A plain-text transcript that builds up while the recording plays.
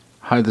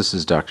Hi, this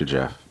is Dr.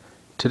 Jeff.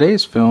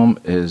 Today's film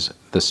is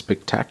The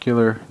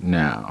Spectacular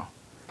Now.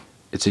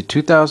 It's a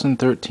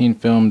 2013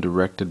 film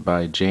directed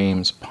by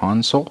James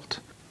Ponsoldt.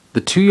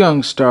 The two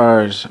young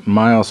stars,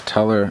 Miles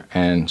Teller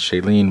and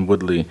Shailene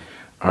Woodley,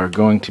 are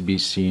going to be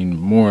seen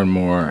more and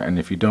more, and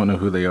if you don't know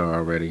who they are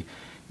already,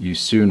 you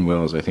soon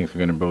will, as I think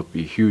they're going to both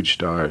be huge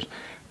stars,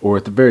 or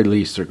at the very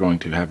least, they're going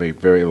to have a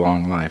very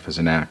long life as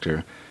an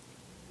actor.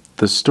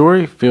 The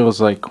story feels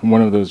like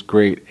one of those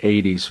great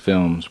 80s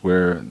films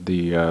where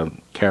the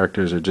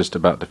characters are just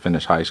about to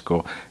finish high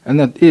school, and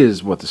that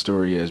is what the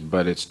story is,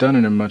 but it's done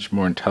in a much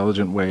more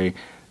intelligent way,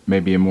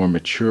 maybe a more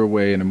mature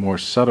way, and a more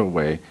subtle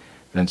way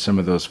than some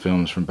of those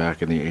films from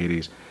back in the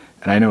 80s.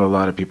 And I know a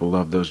lot of people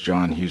love those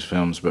John Hughes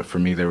films, but for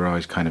me they were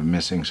always kind of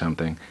missing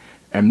something.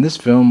 And this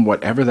film,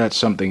 whatever that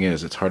something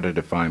is, it's hard to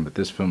define, but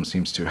this film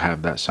seems to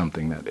have that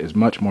something that is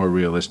much more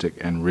realistic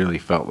and really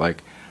felt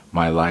like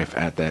my life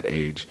at that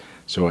age.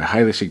 So I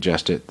highly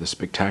suggest it, The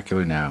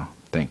Spectacular Now.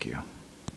 Thank you.